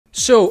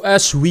So,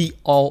 as we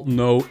all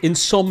know,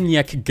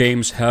 Insomniac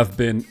Games have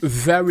been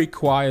very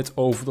quiet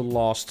over the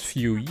last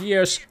few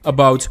years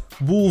about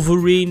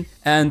Wolverine,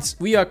 and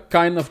we are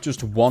kind of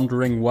just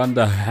wondering when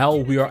the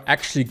hell we are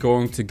actually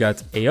going to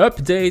get a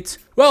update.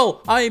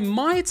 Well, I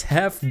might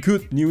have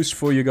good news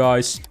for you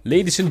guys.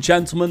 Ladies and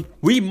gentlemen,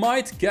 we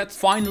might get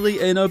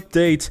finally an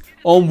update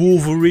on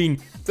Wolverine.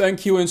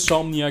 Thank you,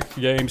 Insomniac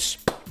Games.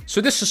 So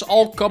this is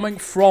all coming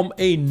from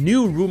a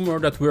new rumor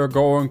that we're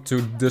going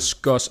to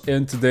discuss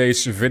in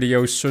today's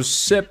video. So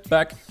sit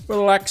back,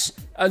 relax,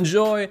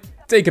 enjoy,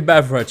 take a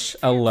beverage,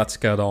 and let's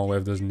get on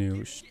with this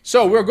news.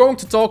 So we're going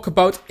to talk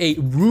about a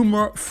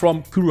rumor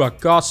from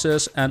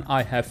Kurakasis, and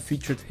I have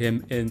featured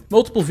him in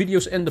multiple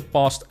videos in the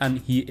past, and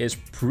he is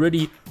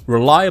pretty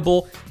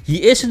reliable.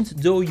 He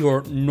isn't though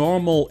your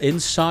normal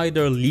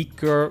insider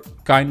leaker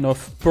kind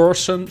of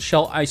person,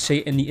 shall I say,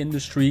 in the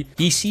industry.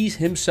 He sees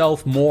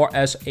himself more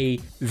as a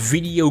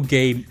video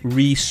game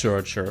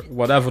researcher,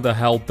 whatever the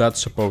hell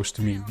that's supposed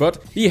to mean.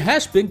 But he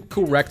has been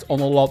correct on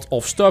a lot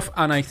of stuff,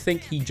 and I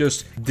think he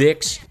just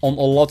digs on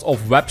a lot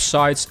of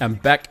websites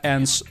and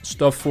backends,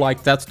 stuff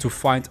like that, to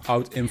find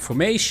out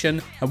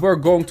information, and we're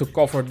going to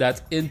cover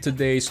that in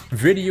today's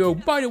video.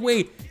 By the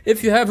way,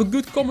 if you have a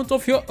good comment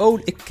of your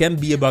own, it can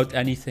be about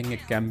anything, it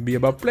can be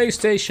about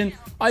PlayStation.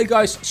 Are you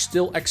guys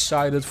still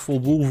excited for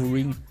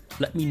Wolverine?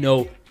 Let me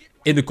know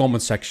in the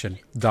comment section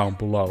down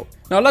below.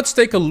 Now let's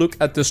take a look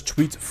at this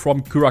tweet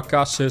from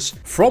Kurakasis.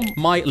 From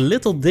my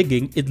little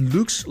digging, it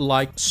looks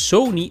like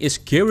Sony is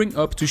gearing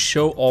up to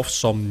show off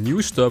some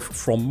new stuff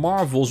from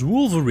Marvel's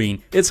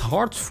Wolverine. It's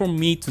hard for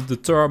me to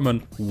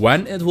determine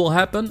when it will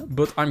happen,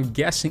 but I'm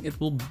guessing it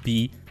will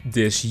be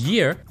this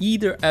year,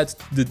 either at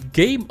the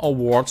Game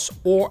Awards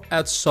or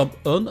at some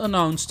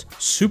unannounced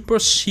super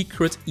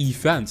secret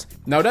event.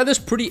 Now that is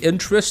pretty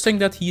interesting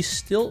that he's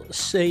still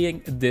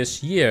saying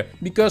this year,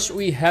 because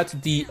we had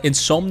the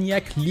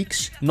Insomniac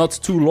leaks not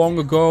too long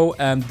ago,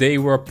 and they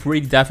were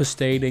pretty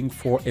devastating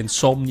for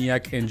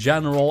Insomniac in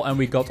general, and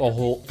we got a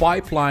whole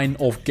pipeline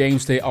of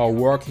games they are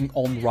working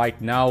on right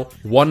now.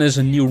 One is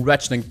a new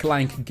Ratchet &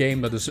 Clank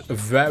game that is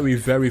very,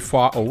 very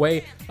far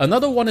away.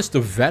 Another one is the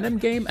Venom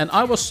game, and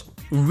I was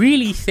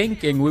really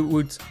thinking we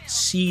would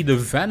see the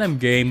Venom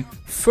game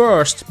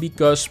first,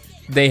 because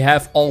they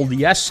have all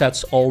the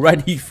assets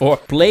already for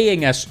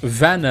playing as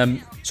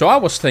Venom. So I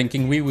was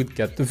thinking we would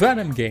get the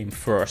Venom game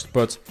first,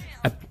 but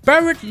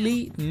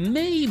apparently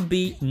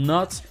maybe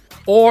not.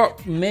 Or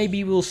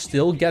maybe we'll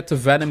still get the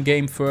Venom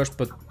game first,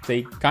 but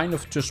they kind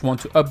of just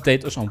want to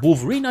update us on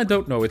Wolverine. I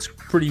don't know, it's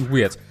pretty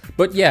weird.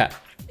 But yeah,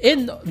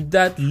 in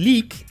that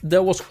leak,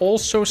 there was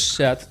also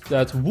said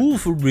that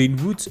Wolverine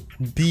would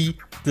be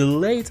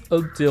delayed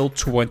until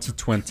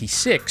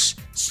 2026.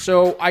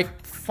 So I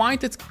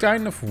find it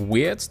kind of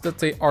weird that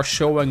they are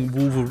showing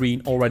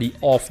Wolverine already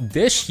off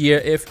this year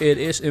if it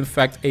is in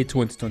fact a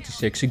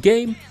 2026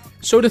 game.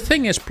 So the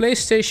thing is,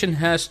 PlayStation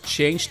has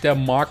changed their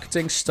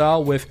marketing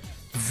style with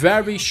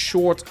very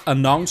short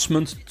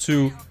announcement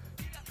to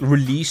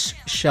release,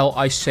 shall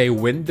I say,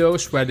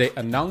 windows where they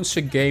announce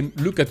a game.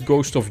 Look at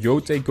Ghost of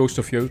Yotei. Ghost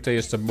of Yotei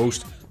is the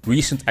most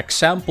recent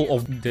example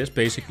of this,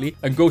 basically.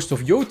 And Ghost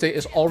of Yotei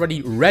is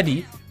already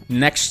ready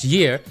next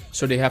year,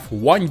 so they have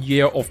 1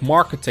 year of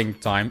marketing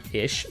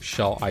time-ish,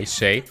 shall I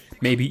say.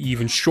 Maybe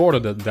even shorter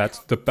than that,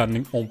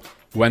 depending on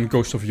when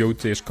Ghost of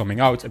Yotei is coming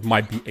out. It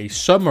might be a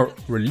summer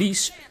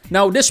release.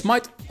 Now this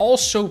might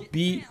also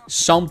be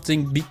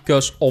something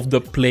because of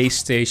the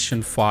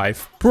PlayStation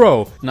 5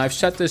 Pro. And I've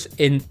said this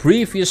in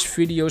previous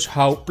videos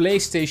how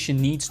PlayStation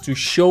needs to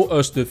show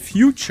us the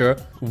future,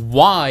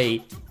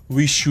 why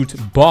we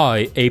should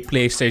buy a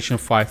PlayStation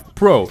 5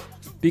 Pro.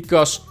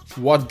 Because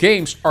what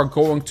games are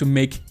going to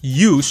make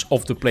use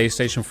of the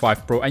PlayStation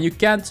 5 Pro, and you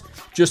can't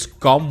just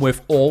come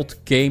with old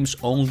games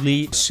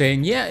only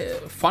saying, yeah,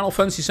 Final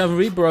Fantasy VII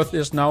Rebirth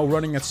is now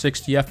running at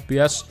 60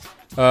 FPS.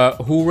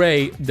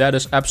 Hooray, that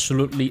is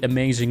absolutely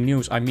amazing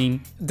news. I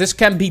mean, this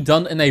can be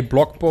done in a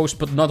blog post,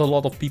 but not a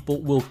lot of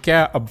people will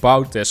care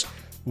about this.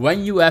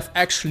 When you have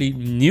actually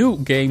new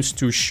games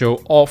to show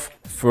off,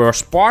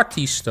 first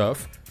party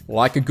stuff,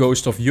 like a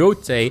Ghost of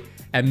Yotei,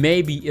 and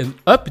maybe an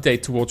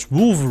update towards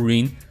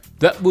Wolverine,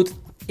 that would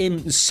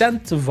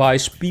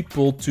incentivize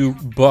people to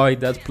buy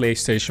that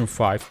PlayStation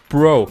 5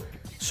 Pro.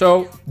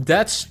 So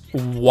that's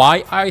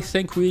why I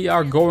think we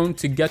are going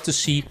to get to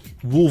see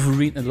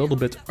Wolverine a little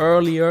bit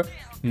earlier,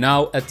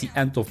 now at the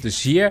end of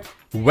this year.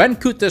 When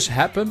could this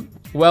happen?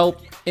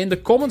 Well, in the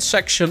comment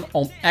section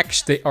on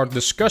X, they are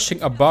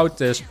discussing about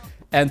this.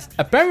 And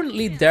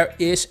apparently there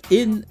is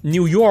in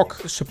New York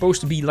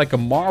supposed to be like a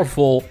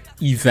Marvel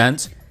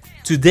event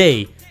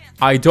today.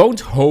 I don't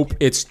hope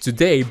it's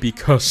today,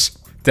 because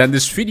then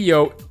this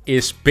video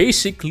is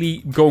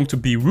basically going to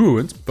be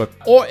ruined.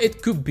 Or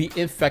it could be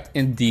in fact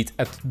indeed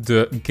at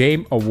the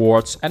Game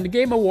Awards. And the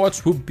Game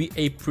Awards would be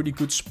a pretty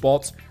good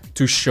spot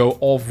to show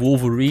off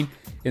Wolverine.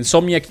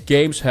 Insomniac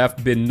Games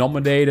have been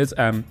nominated,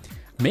 and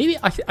maybe,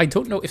 I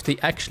don't know if they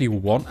actually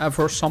won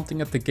ever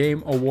something at the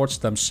Game Awards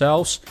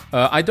themselves.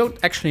 I don't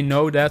actually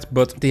know that,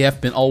 but they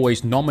have been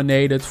always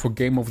nominated for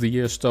Game of the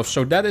Year stuff.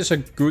 So that is a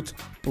good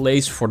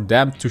place for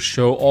them to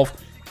show off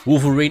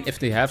Wolverine if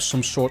they have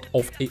some sort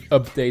of a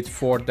update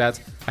for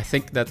that. I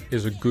think that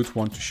is a good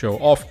one to show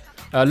off.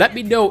 Let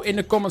me know in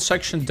the comment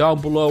section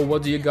down below,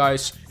 what do you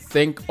guys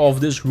think of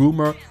this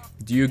rumor?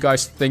 Do you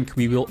guys think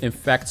we will in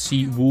fact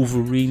see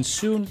Wolverine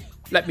soon?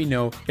 Let me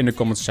know in the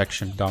comment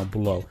section down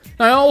below.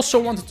 Now, I also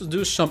wanted to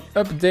do some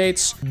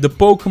updates. The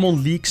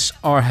Pokemon leaks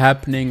are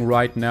happening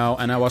right now,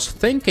 and I was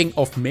thinking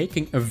of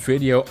making a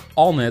video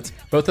on it.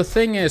 But the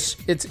thing is,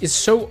 it is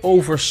so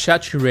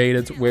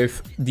oversaturated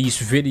with these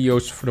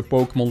videos for the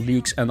Pokemon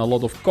leaks, and a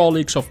lot of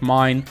colleagues of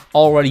mine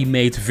already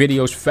made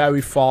videos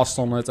very fast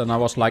on it, and I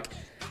was like,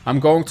 I'm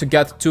going to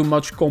get too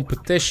much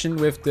competition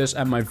with this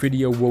and my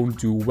video won't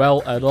do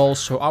well at all.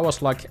 So I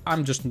was like,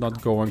 I'm just not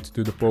going to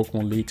do the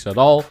Pokemon leaks at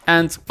all.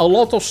 And a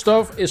lot of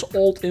stuff is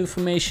old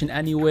information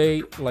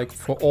anyway, like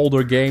for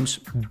older games,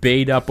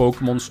 beta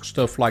Pokemons,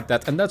 stuff like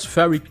that. And that's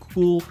very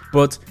cool,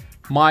 but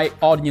my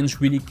audience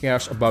really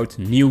cares about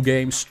new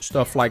games,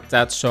 stuff like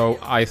that. So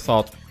I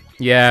thought,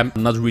 yeah,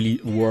 not really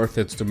worth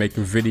it to make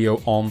a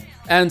video on.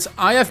 And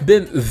I have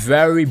been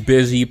very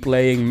busy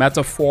playing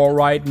Metaphor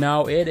right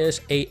now. It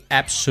is a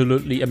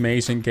absolutely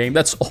amazing game.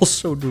 That's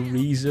also the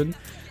reason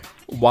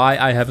why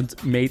I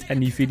haven't made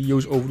any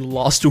videos over the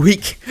last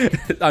week.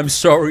 I'm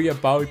sorry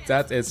about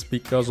that. It's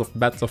because of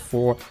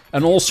Metaphor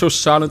and also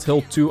Silent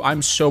Hill 2.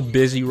 I'm so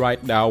busy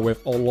right now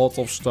with a lot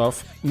of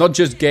stuff. Not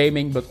just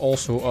gaming, but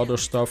also other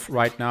stuff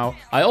right now.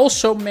 I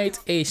also made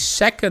a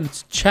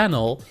second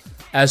channel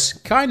as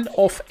kind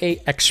of a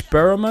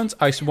experiment.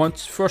 I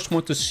first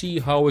want to see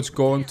how it's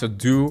going to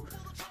do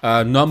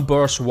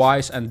numbers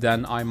wise, and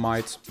then I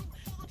might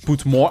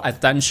put more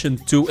attention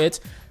to it.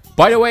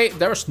 By the way,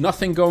 there's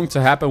nothing going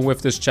to happen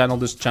with this channel.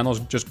 This channel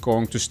is just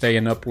going to stay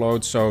and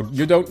upload, so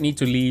you don't need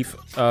to leave.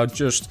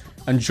 Just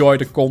enjoy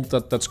the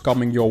content that's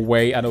coming your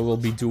way, and I will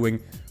be doing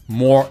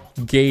more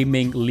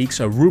gaming leaks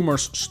and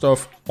rumors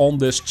stuff on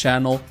this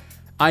channel.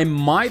 I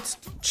might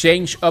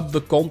change up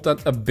the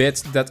content a bit,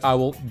 that I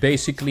will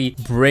basically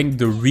bring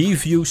the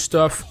review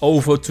stuff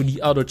over to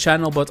the other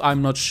channel, but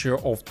I'm not sure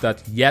of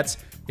that yet.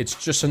 It's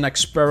just an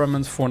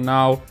experiment for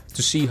now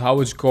to see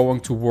how it's going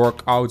to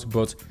work out,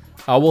 but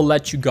I will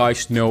let you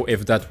guys know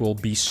if that will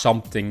be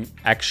something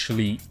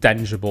actually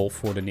tangible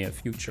for the near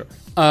future.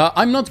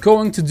 I'm not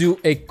going to do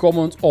a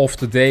comment of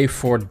the day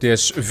for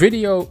this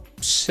video,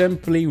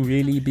 simply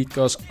really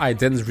because I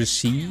didn't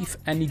receive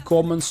any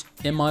comments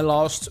in my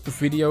last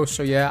video.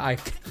 So yeah,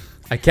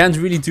 I can't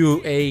really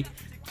do a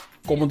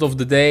comment of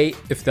the day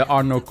if there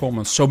are no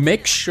comments. So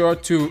make sure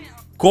to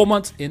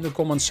comment in the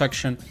comment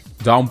section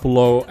down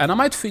below, and I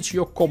might feature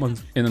your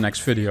comment in the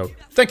next video.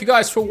 Thank you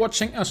guys for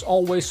watching. As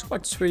always,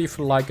 like this video if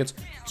you like it.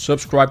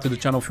 Subscribe to the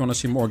channel if you want to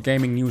see more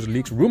gaming news,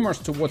 leaks, rumors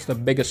towards the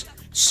biggest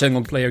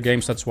single player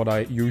games. That's what I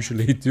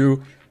usually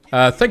do.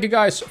 Thank you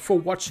guys for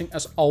watching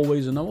as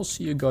always, and I will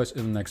see you guys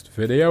in the next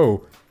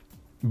video.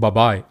 Bye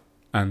bye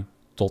and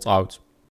tot out.